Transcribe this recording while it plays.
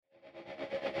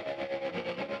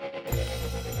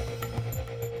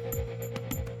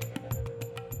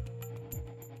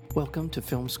Welcome to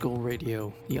Film School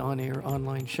Radio, the on-air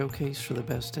online showcase for the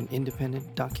best in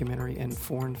independent documentary and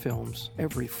foreign films,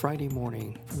 every Friday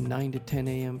morning from 9 to 10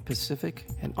 a.m. Pacific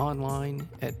and online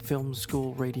at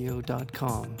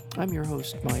filmschoolradio.com. I'm your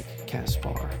host, Mike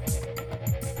Kaspar.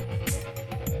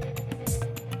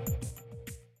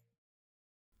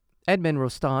 Edmond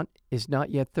Rostand is not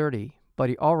yet 30, but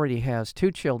he already has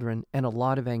 2 children and a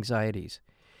lot of anxieties.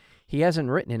 He hasn't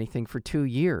written anything for 2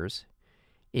 years.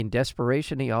 In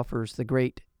desperation, he offers the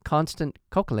great Constant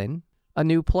Coquelin a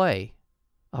new play,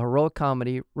 a heroic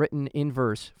comedy written in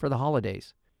verse for the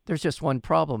holidays. There's just one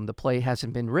problem. The play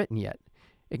hasn't been written yet.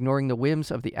 Ignoring the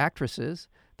whims of the actresses,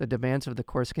 the demands of the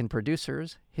Corsican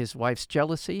producers, his wife's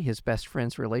jealousy, his best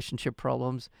friend's relationship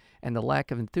problems, and the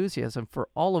lack of enthusiasm for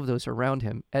all of those around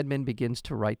him, Edmond begins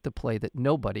to write the play that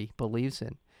nobody believes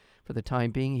in. For the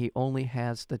time being, he only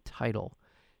has the title,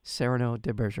 Cyrano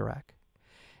de Bergerac.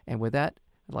 And with that,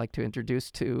 I'd like to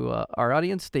introduce to our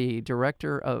audience the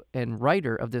director and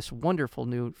writer of this wonderful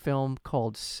new film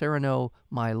called Cyrano,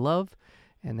 My Love,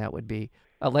 and that would be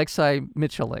Alexei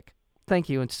Michalik. Thank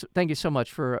you, and thank you so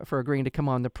much for agreeing to come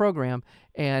on the program.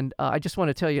 And I just want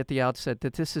to tell you at the outset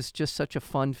that this is just such a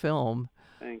fun film.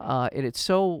 Thanks. And it's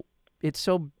so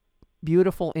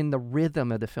beautiful in the rhythm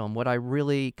of the film. What I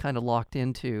really kind of locked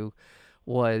into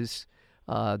was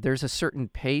there's a certain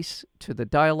pace to the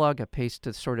dialogue, a pace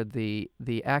to sort of the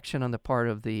action on the part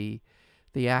of the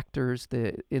actors,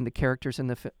 the characters in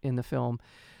the film.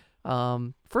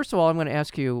 First of all, I'm going to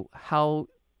ask you how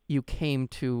you came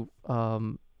to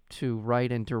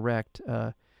write and direct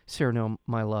Cyrano,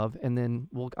 My Love, and then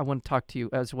I want to talk to you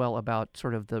as well about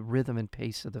sort of the rhythm and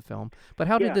pace of the film. But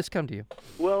how did this come to you?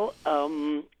 Well,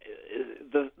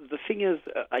 the thing is,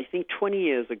 I think 20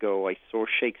 years ago I saw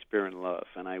Shakespeare in Love,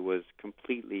 and I was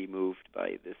completely moved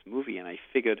by this movie, and I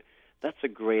figured that's a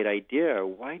great idea.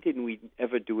 Why didn't we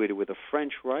ever do it with a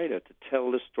French writer to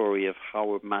tell the story of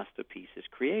how a masterpiece is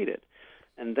created?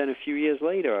 And then a few years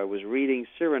later, I was reading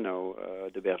Cyrano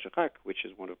de Bergerac, which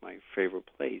is one of my favorite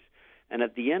plays. And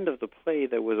at the end of the play,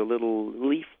 there was a little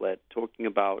leaflet talking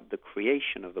about the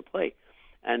creation of the play.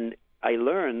 And I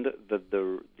learned that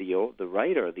the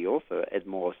writer, the author,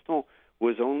 Edmond Rostand,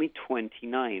 was only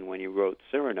 29 when he wrote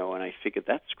Cyrano, and I figured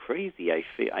that's crazy. I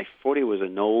thought he was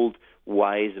an old,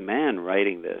 wise man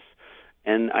writing this.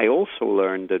 And I also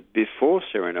learned that before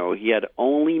Cyrano, he had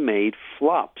only made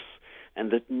flops,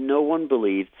 and that no one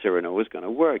believed Cyrano was going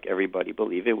to work. Everybody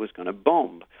believed it was going to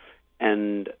bomb.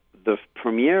 And the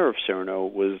premiere of Cyrano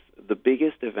was the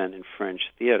biggest event in French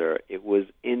theater. It was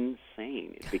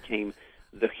insane. It became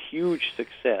the huge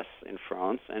success in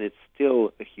France, and it's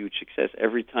still a huge success.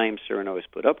 Every time Cyrano is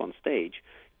put up on stage,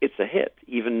 it's a hit,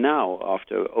 even now,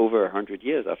 after over 100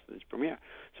 years after its premiere.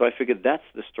 So I figured that's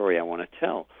the story I want to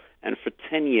tell. And for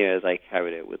 10 years, I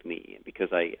carried it with me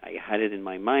because I had it in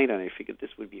my mind, and I figured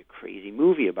this would be a crazy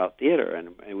movie about theater,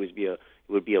 and it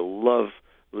would be a love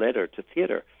letter to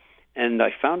theater. And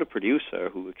I found a producer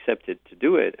who accepted to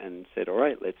do it and said, all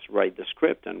right, let's write the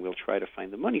script, and we'll try to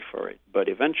find the money for it. But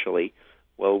eventually,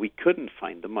 well, we couldn't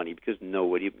find the money because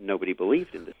nobody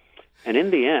believed in this. And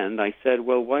in the end, I said,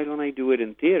 well, why don't I do it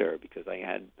in theater? Because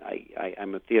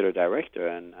I'm a theater director,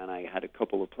 and I had a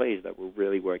couple of plays that were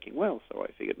really working well. So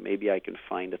I figured maybe I can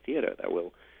find a theater that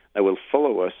will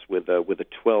follow us with a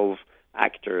 12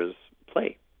 actors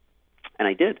play, and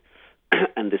I did.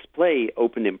 And this play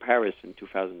opened in Paris in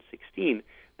 2016,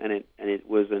 and it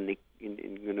was an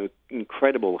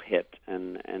incredible hit,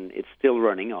 and it's still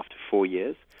running after 4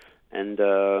 years. And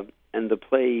the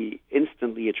play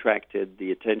instantly attracted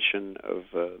the attention of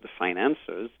the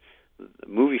financiers, the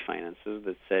movie financiers,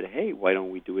 that said, hey, why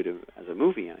don't we do it as a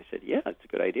movie? And I said, yeah, it's a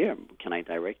good idea. Can I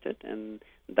direct it? And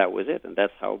that was it. And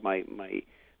that's how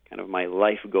my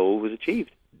life goal was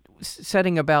achieved.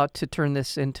 Setting about to turn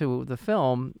this into the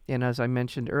film, and as I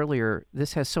mentioned earlier,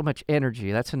 this has so much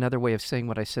energy. That's another way of saying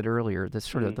what I said earlier, this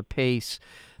sort of the pace,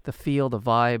 the feel, the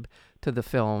vibe to the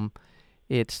film.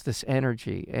 It's this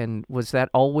energy. And was that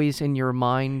always in your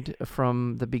mind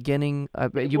from the beginning?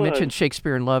 You mentioned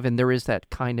Shakespeare in Love, and there is that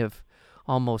kind of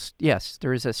almost, yes,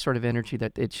 there is a sort of energy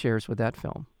that it shares with that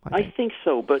film. I think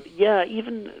so. But yeah,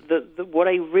 even the what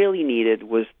I really needed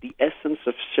was the essence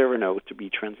of Cyrano to be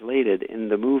translated in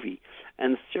the movie.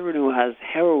 And Cyrano has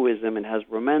heroism, it has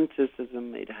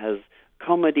romanticism, it has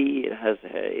comedy,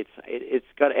 it's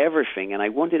got everything. And I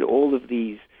wanted all of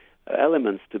these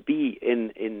elements to be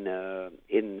in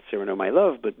Cyrano, My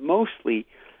Love, but mostly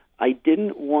I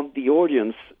didn't want the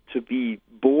audience to be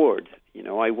bored.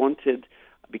 I wanted,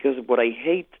 because what I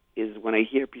hate is when I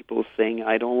hear people saying,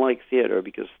 I don't like theater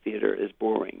because theater is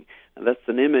boring. And that's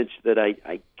an image that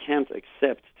I can't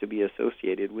accept to be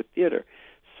associated with theater.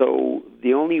 So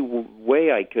the only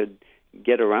way I could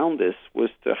get around this was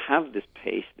to have this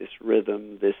pace, this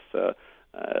rhythm, this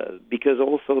because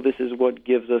also this is what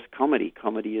gives us comedy.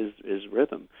 Comedy is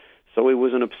rhythm. So it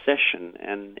was an obsession,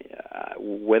 and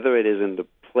whether it is in the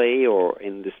play or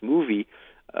in this movie,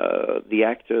 the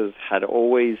actors had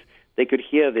always, they could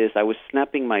hear this. I was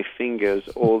snapping my fingers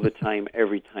all the time,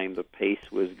 every time the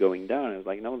pace was going down. I was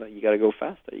like, no, you got to go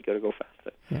faster. You got to go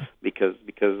faster, Yeah. because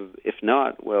if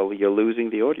not, well, you're losing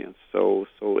the audience. So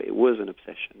it was an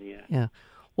obsession. Yeah. Yeah.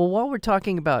 Well, while we're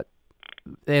talking about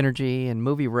energy and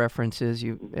movie references,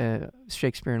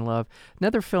 Shakespeare in Love,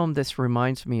 another film this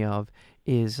reminds me of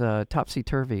is Topsy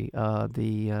Turvy,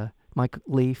 the Mike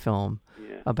Leigh film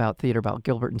about theater, about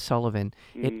Gilbert and Sullivan.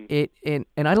 I'm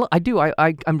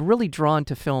really drawn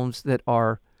to films that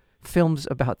are films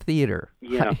about theater.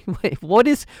 Yeah. What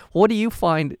do you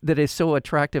find that is so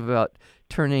attractive about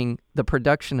turning the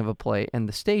production of a play and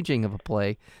the staging of a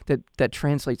play that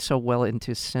translates so well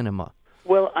into cinema?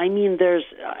 Well, I mean, there's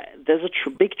a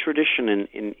big tradition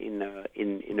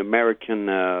in American,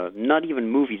 not even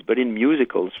movies, but in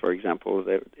musicals, for example.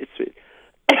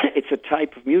 It's a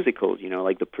type of musicals,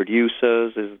 like The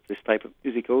Producers is this type of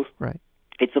musicals. Right.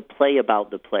 It's a play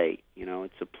about the play.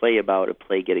 It's a play about a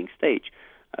play getting staged.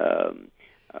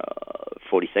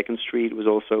 42nd Street was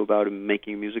also about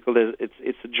making a musical.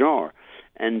 It's a genre.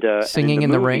 And Singing and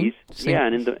in the movies, Rain. Yeah,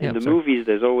 and in the movies,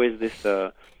 there's always this.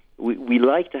 We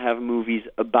like to have movies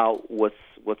about what's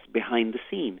behind the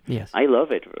scene. Yes. I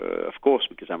love it, of course,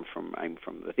 because I'm from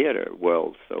the theater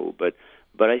world. So, but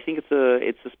I think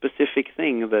it's a specific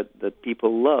thing that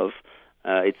people love.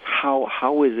 It's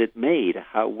how is it made?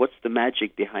 What's the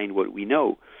magic behind what we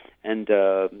know? And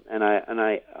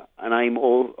I'm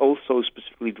also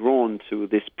specifically drawn to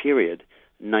this period,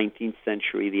 19th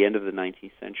century, the end of the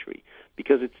 19th century,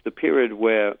 because it's the period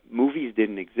where movies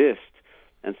didn't exist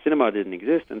and cinema didn't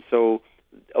exist, and so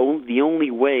the only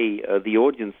way the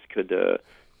audience could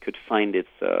find its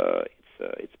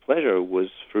pleasure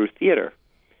was through theater.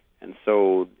 And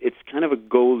so it's kind of a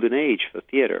golden age for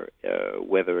theater,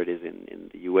 whether it is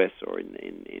in the U.S. or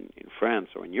in France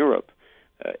or in Europe.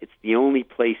 It's the only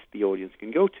place the audience can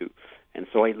go to. And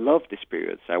so I love this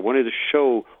period. So I wanted to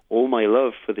show all my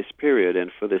love for this period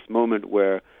and for this moment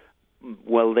where,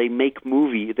 well, they make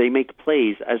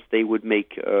plays as they would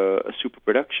make a super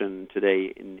production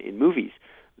today in movies.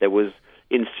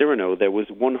 In Cyrano, there was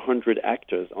 100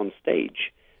 actors on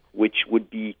stage, which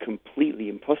would be completely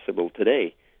impossible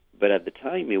today. But at the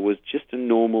time, it was just a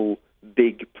normal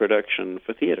big production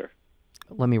for theater.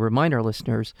 Let me remind our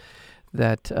listeners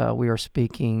that we are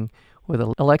speaking with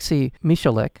Alexei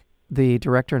Michalek, the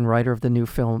director and writer of the new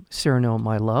film Cyrano,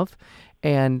 My Love.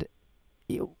 And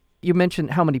you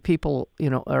mentioned how many people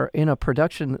are in a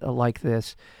production like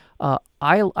this.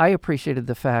 I appreciated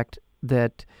the fact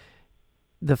that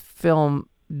the film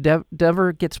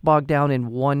never gets bogged down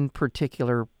in one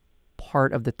particular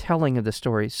part of the telling of the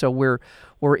story. So we're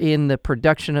in the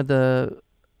production of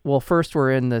first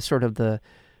we're in the sort of the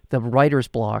writer's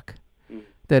block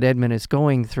that Edmund is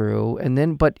going through, and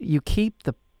then but you keep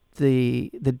the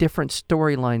different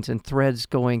storylines and threads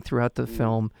going throughout the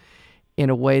film in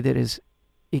a way that is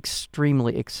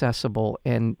extremely accessible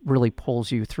and really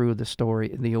pulls you through the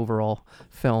story in the overall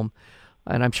film.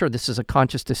 And I'm sure this is a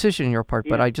conscious decision on your part,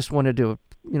 but I just wanted to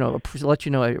let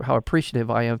you know how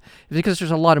appreciative I am, because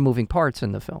there's a lot of moving parts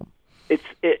in the film.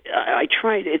 I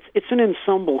tried. It's an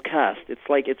ensemble cast.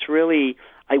 It's really.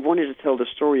 I wanted to tell the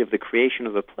story of the creation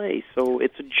of the play, so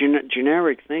it's a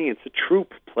generic thing. It's a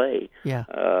troupe play. Yeah.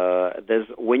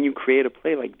 When you create a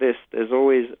play like this, there's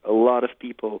always a lot of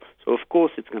people. So of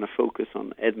course it's going to focus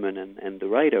on Edmund and the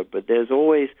writer, but there's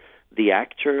always the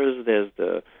actors. There's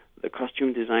the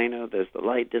costume designer. There's the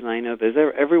light designer. There's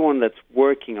everyone that's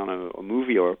working on a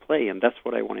movie or a play, and that's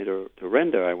what I wanted to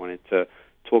render. I wanted to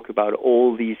talk about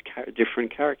all these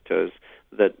different characters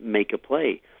that make a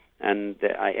play. And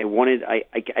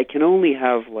I can only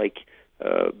have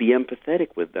be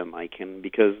empathetic with them. I can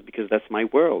because that's my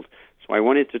world. So I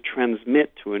wanted to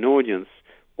transmit to an audience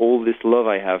all this love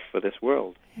I have for this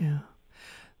world. Yeah,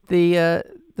 the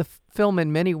film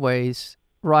in many ways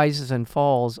rises and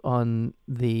falls on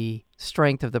the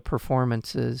strength of the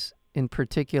performances. In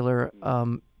particular,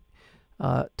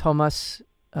 Thomas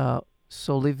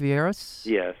Soliveras.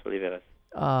 Yes, Soliveras.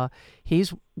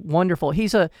 He's wonderful.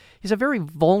 He's a very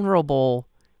vulnerable,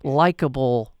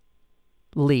 likable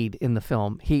lead in the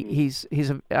film.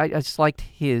 I just liked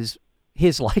his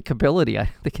his likability. I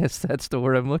guess that's the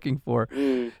word I'm looking for.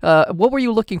 Mm. What were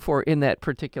you looking for in that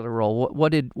particular role?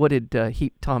 What did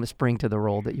Thomas bring to the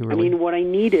role that you were? I mean, what I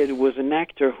needed was an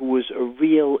actor who was a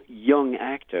real young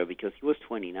actor, because he was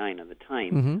 29 at the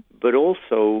time, Mm-hmm. but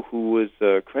also who was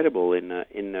credible in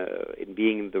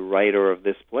being the writer of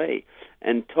this play.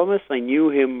 And Thomas, I knew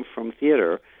him from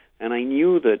theater, and I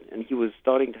knew that, and he was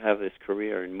starting to have this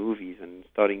career in movies and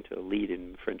starting to lead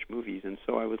in French movies, and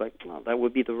so I was like, well, that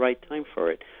would be the right time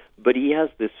for it. But he has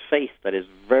this face that is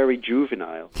very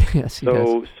juvenile. Yes, he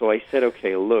does. So I said,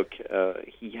 okay, look,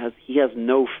 he has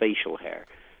no facial hair.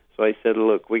 So I said,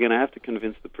 look, we're going to have to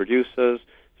convince the producers.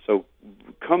 So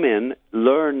come in,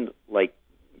 learn like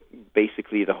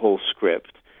basically the whole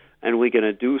script, and we're going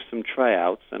to do some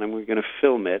tryouts, and then we're going to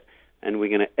film it, and we're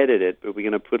going to edit it, but we're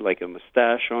going to put like a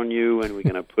mustache on you, and we're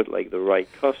going to put like the right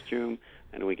costume,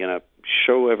 and we're going to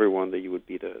show everyone that you would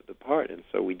be the part. And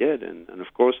so we did, and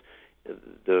of course,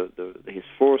 his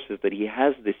force is that he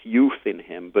has this youth in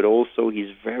him, but also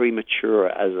he's very mature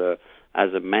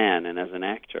as a man and as an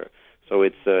actor. So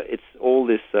it's all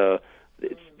this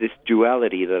it's this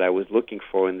duality that I was looking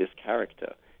for in this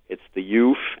character. It's the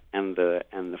youth and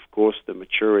of course the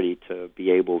maturity to be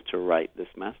able to write this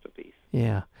masterpiece.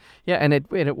 Yeah, and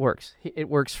it works. It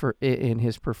works in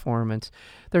his performance.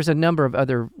 There's a number of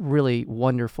other really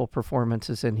wonderful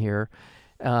performances in here.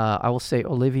 I will say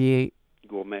Olivier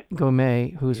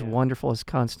Gourmet, who's wonderful as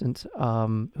Constance,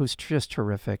 who's just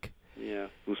terrific. Yeah,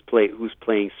 who's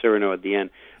playing Cyrano at the end.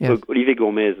 Yeah. Look, Olivier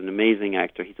Gourmet is an amazing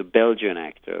actor. He's a Belgian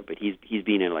actor, but he's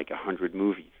been in like 100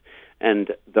 movies.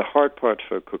 And the hard part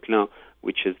for Coquelin,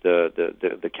 which is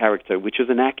the character, which is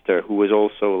an actor who was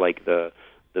also like the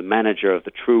manager of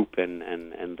the troupe and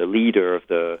the leader of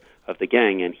the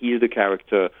gang, and he's the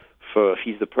character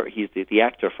he's the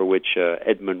actor for which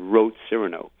Edmund wrote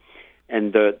Cyrano.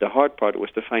 And the hard part was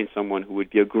to find someone who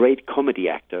would be a great comedy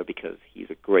actor, because he's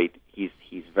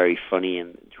very funny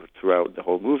and throughout the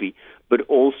whole movie, but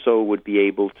also would be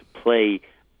able to play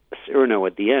Cyrano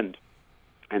at the end,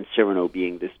 and Cyrano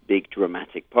being this big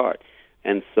dramatic part.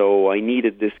 And so I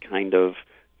needed this kind of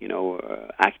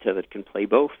actor that can play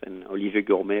both, and Olivier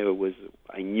Gourmet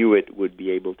I knew it would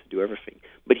be able to do everything.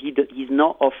 But he's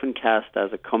not often cast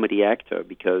as a comedy actor,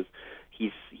 because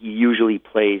he usually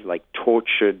plays like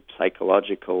tortured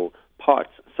psychological parts.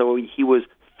 So he was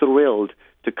thrilled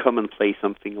to come and play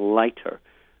something lighter,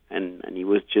 and he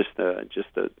was just the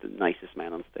nicest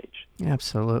man on stage.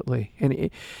 Absolutely.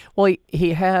 And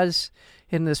he has,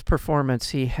 in this performance,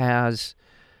 he has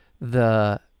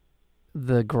the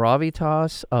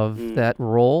gravitas of that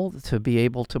role, to be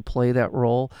able to play that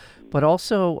role, but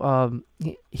also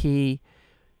he's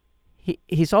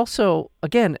also,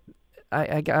 again,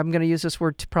 I'm going to use this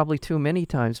word probably too many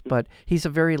times, but he's a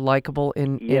very likable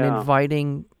and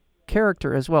inviting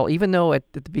character as well. Even though at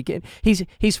the beginning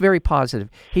he's very positive.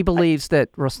 He believes that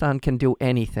Rostand can do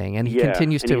anything, and he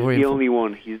continues to. He's the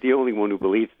only one who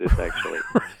believes this, actually.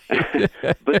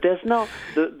 But there's no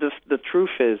the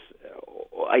truth is,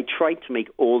 I tried to make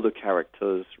all the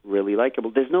characters really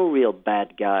likable. There's no real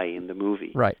bad guy in the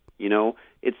movie. Right.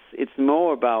 It's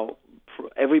more about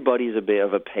everybody's a bit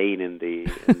of a pain in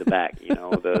the back.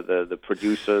 The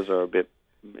producers are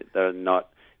they're not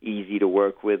easy to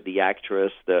work with. The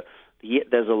actress,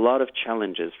 there's a lot of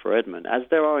challenges for Edmund, as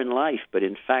there are in life. But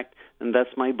in fact, and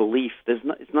that's my belief, there's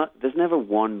never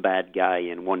one bad guy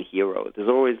and one hero. There's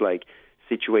always like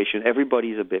situation.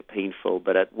 Everybody's a bit painful,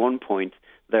 but at one point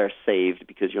they're saved,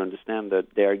 because you understand that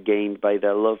they're gained by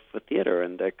their love for theater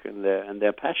and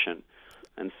their passion.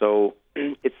 And so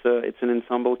it's an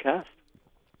ensemble cast.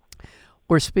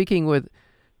 We're speaking with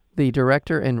the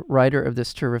director and writer of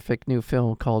this terrific new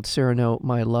film called Cyrano,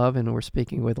 My Love, and we're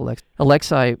speaking with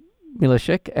Alexei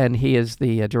Mileshik, and he is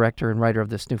the director and writer of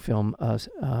this new film,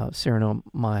 Cyrano,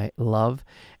 My Love.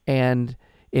 And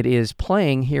it is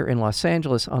playing here in Los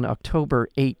Angeles on October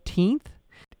 18th.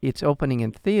 It's opening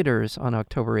in theaters on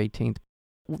October 18th.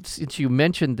 Since you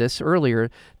mentioned this earlier,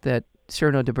 that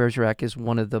Cyrano de Bergerac is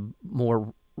one of the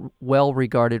more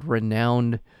well-regarded,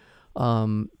 renowned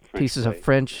pieces of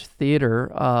French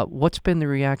theater. What's been the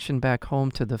reaction back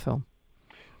home to the film?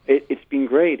 It's been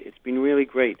great. It's been really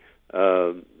great.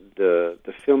 The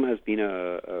film has been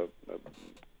a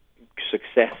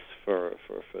success for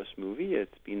a first movie.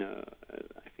 It's been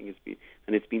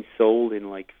it's been sold in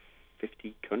like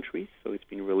 50 countries, so it's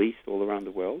been released all around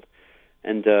the world.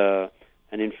 And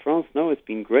in France, it's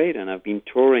been great. And I've been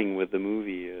touring with the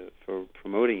movie for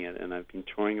promoting it, and I've been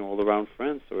touring all around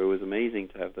France. So it was amazing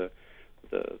to have the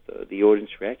audience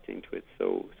reacting to it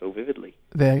so vividly.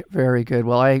 Very, very good.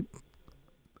 Well,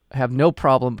 have no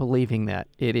problem believing that.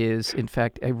 It is, in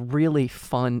fact, a really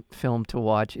fun film to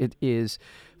watch. It is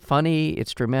funny,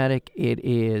 it's dramatic, it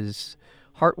is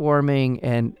heartwarming,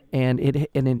 and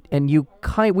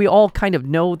we all kind of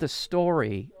know the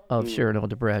story of Cyrano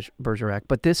de Bergerac,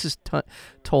 but this is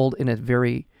told in a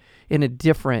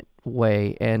different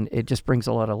way, and it just brings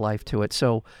a lot of life to it.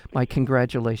 So my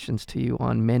congratulations to you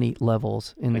on many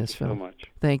levels in this film. Thank you so much.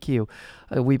 Thank you.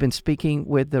 We've been speaking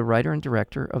with the writer and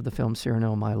director of the film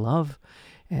Cyrano, My Love,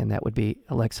 and that would be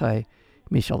Alexei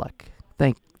Michalak.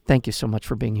 Thank you so much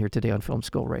for being here today on Film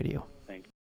School Radio. Thank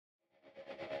you.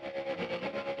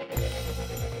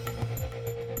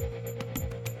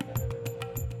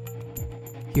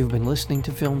 You've been listening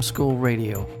to Film School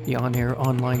Radio, the on-air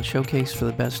online showcase for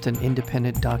the best in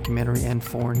independent documentary and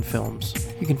foreign films.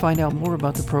 You can find out more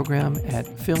about the program at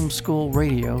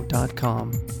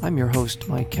filmschoolradio.com. I'm your host,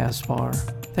 Mike Kaspar.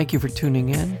 Thank you for tuning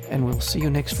in, and we'll see you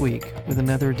next week with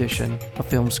another edition of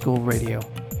Film School Radio.